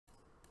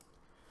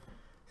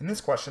In this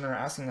question, they're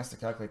asking us to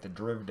calculate the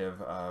derivative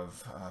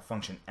of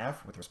function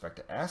f with respect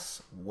to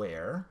s,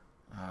 where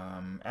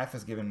f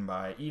is given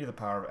by e to the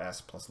power of s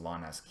plus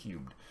ln s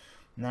cubed.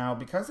 Now,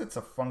 because it's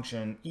a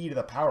function e to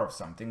the power of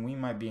something, we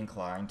might be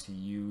inclined to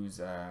use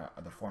the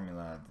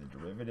formula, the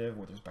derivative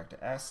with respect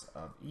to s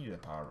of e to the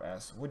power of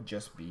s would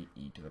just be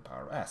e to the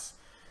power of s.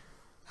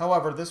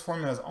 However, this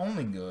formula is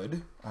only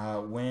good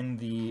when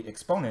the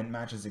exponent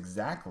matches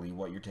exactly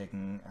what you're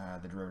taking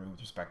the derivative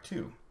with respect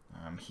to.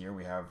 Here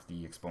we have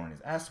the exponent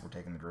is s, we're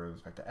taking the derivative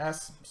with respect to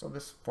s, so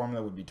this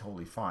formula would be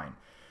totally fine.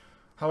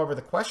 However,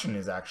 the question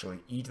is actually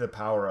e to the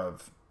power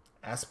of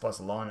s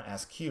plus ln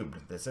s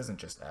cubed. This isn't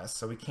just s,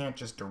 so we can't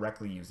just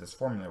directly use this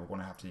formula. We're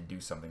going to have to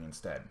do something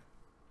instead.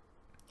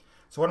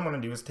 So what I'm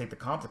going to do is take the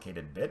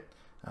complicated bit,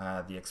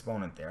 the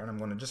exponent there, and I'm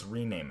going to just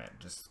rename it.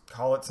 Just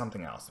call it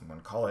something else. I'm going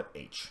to call it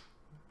h.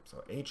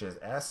 So h is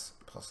s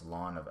plus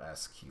ln of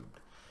s cubed.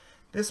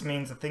 This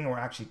means the thing we're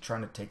actually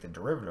trying to take the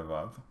derivative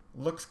of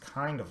looks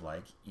kind of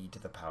like e to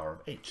the power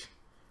of h.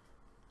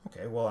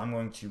 Okay, well, I'm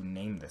going to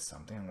name this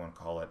something. I'm going to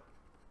call it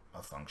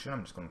a function.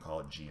 I'm just going to call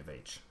it g of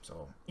h.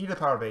 So e to the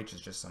power of h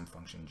is just some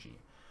function g.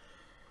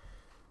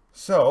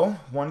 So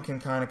one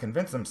can kind of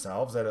convince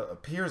themselves that it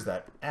appears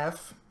that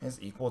f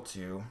is equal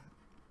to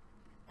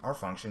our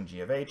function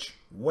g of h,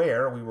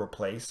 where we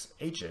replace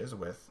h's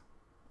with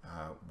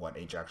what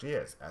h actually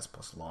is, s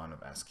plus ln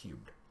of s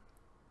cubed.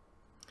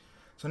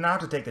 So now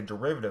to take the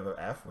derivative of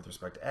f with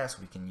respect to s,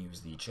 we can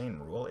use the chain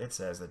rule. It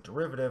says the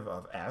derivative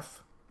of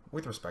f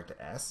with respect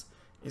to s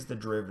is the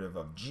derivative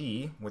of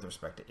g with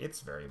respect to its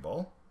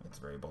variable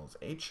is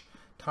h,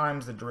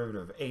 times the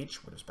derivative of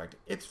h with respect to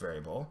its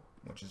variable,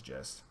 which is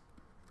just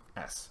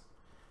s.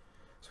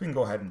 So we can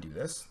go ahead and do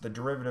this. The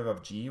derivative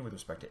of g with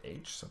respect to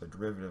h, so the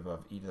derivative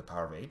of e to the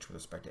power of h with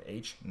respect to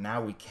h,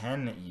 now we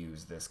can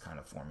use this kind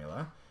of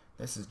formula.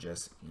 This is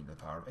just e to the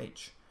power of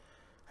h.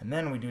 And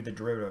then we do the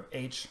derivative of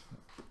h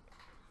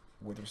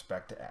with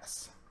respect to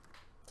s.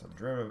 So the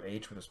derivative of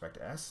h with respect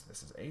to s,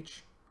 this is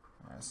h,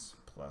 s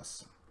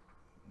plus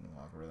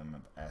logarithm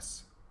of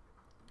s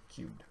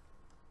cubed.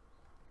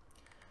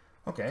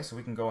 Okay, so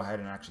we can go ahead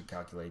and actually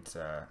calculate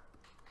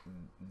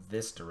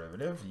this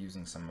derivative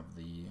using some of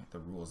the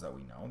rules that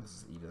we know. This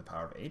is e to the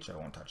power of h, I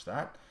won't touch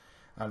that.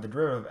 The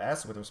derivative of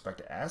s with respect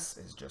to s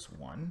is just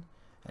 1.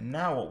 And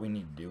now what we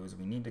need to do is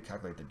we need to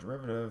calculate the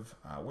derivative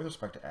with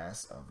respect to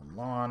s of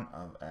ln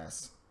of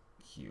s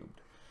cubed.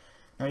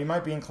 Now you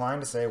might be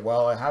inclined to say,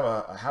 well, I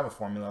have a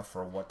formula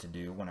for what to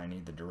do when I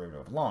need the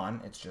derivative of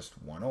ln. It's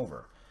just 1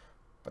 over.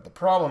 But the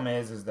problem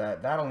is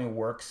that that only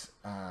works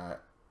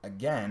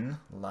again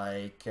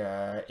like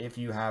if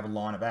you have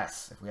ln of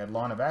s. If we had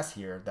ln of s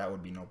here, that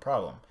would be no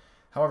problem.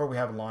 However, we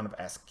have ln of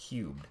s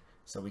cubed.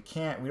 So we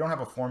don't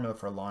have a formula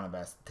for ln of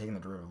s, taking the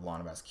derivative of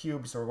ln of s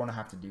cubed, so we're going to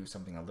have to do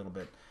something a little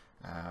bit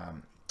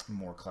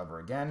more clever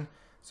again.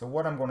 So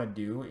what I'm going to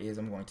do is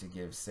I'm going to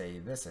give, say,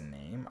 this a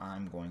name.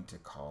 I'm going to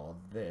call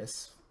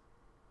this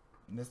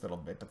little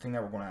bit, the thing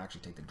that we're going to actually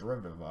take the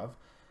derivative of,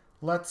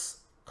 let's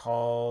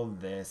call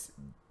this,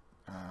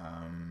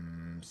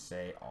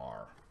 say,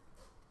 r.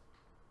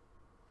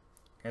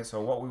 Okay,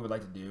 so what we would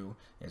like to do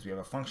is we have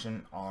a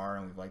function r,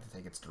 and we'd like to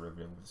take its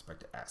derivative with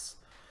respect to s.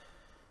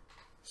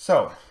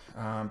 So,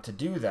 to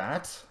do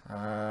that,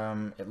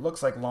 it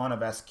looks like ln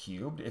of s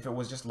cubed. If it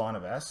was just ln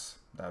of s,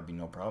 that would be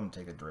no problem to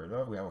take a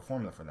derivative. We have a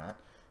formula for that.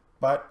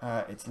 But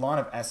it's ln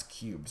of s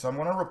cubed. So I'm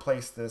going to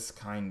replace this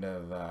kind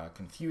of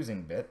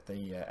confusing bit,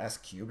 the s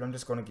cubed. I'm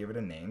just going to give it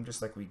a name,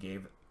 just like we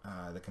gave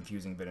the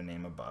confusing bit a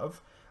name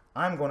above.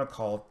 I'm going to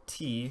call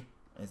t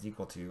is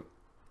equal to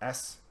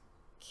s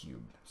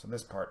cubed. So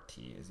this part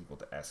t is equal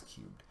to s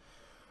cubed.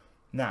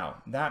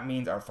 Now, that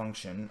means our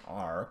function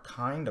r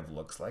kind of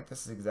looks like,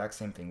 this is the exact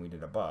same thing we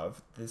did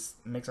above. This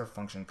makes our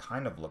function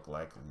kind of look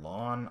like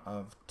ln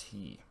of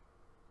t.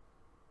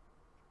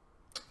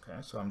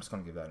 Okay, so I'm just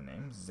going to give that a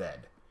name, z.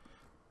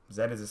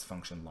 Z is this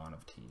function ln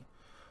of t.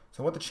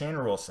 So what the chain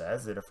rule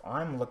says is that if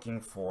I'm looking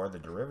for the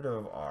derivative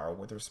of r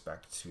with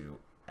respect to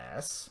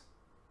s,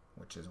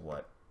 which is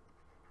what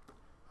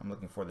I'm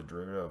looking for, the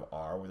derivative of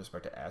r with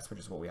respect to s, which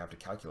is what we have to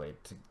calculate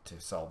to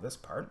solve this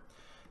part,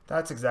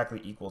 that's exactly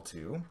equal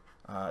to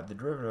the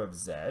derivative of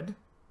z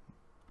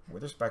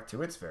with respect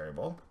to its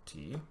variable,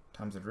 t,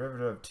 times the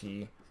derivative of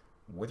t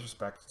with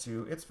respect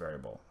to its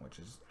variable, which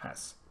is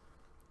s.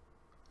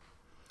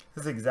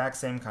 This is the exact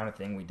same kind of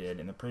thing we did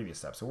in the previous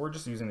step. So we're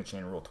just using the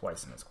chain rule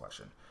twice in this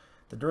question.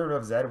 The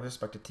derivative of z with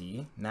respect to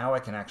t, now I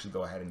can actually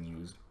go ahead and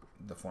use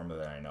the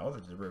formula that I know.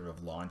 The derivative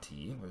of ln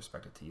t with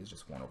respect to t is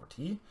just 1 over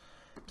t,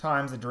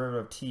 times the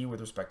derivative of t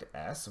with respect to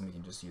s, and we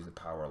can just use the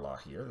power law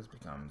here. This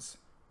becomes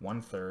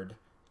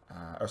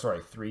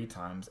 3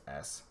 times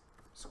s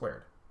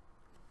squared.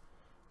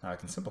 Now I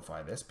can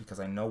simplify this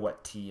because I know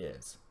what t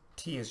is.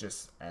 T is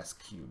just s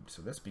cubed,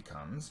 so this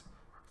becomes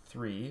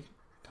 3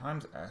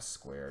 times s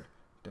squared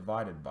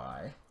divided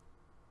by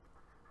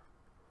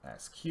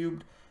s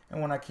cubed, and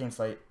when I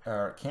cancel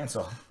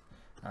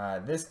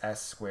this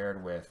s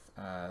squared with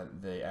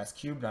the s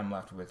cubed, I'm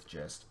left with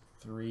just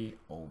 3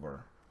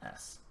 over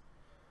s.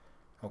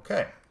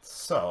 Okay,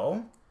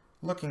 so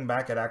Looking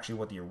back at actually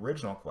what the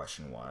original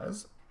question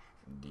was,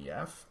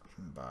 df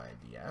by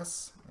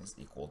ds is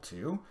equal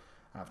to,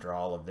 after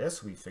all of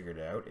this, we figured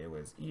out it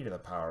was e to the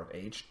power of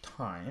h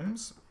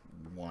times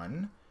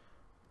 1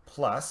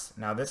 plus,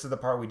 now this is the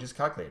part we just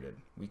calculated.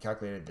 We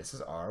calculated this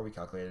is r, we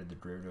calculated the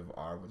derivative of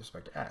r with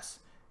respect to s.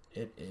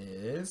 It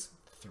is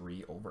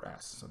 3 over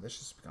s. So this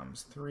just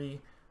becomes 3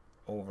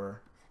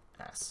 over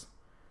s.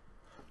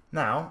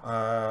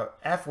 Now,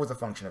 f was a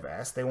function of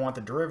s. They want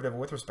the derivative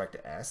with respect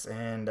to s,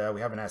 and we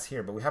have an s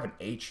here, but we have an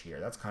h here.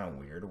 That's kind of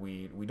weird.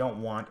 We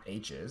don't want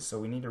h's, so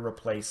we need to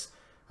replace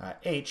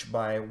h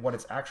by what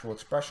its actual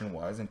expression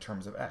was in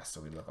terms of s.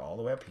 So we look all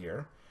the way up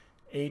here.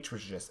 H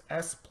was just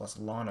s plus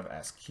ln of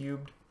s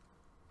cubed.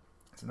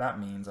 So that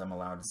means I'm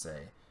allowed to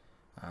say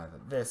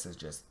that this is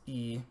just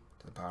e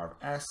to the power of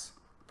s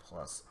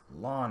plus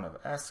ln of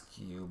s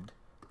cubed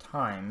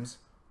times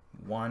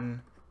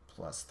 1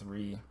 plus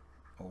 3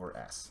 over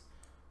s.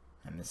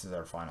 And this is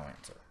our final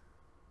answer.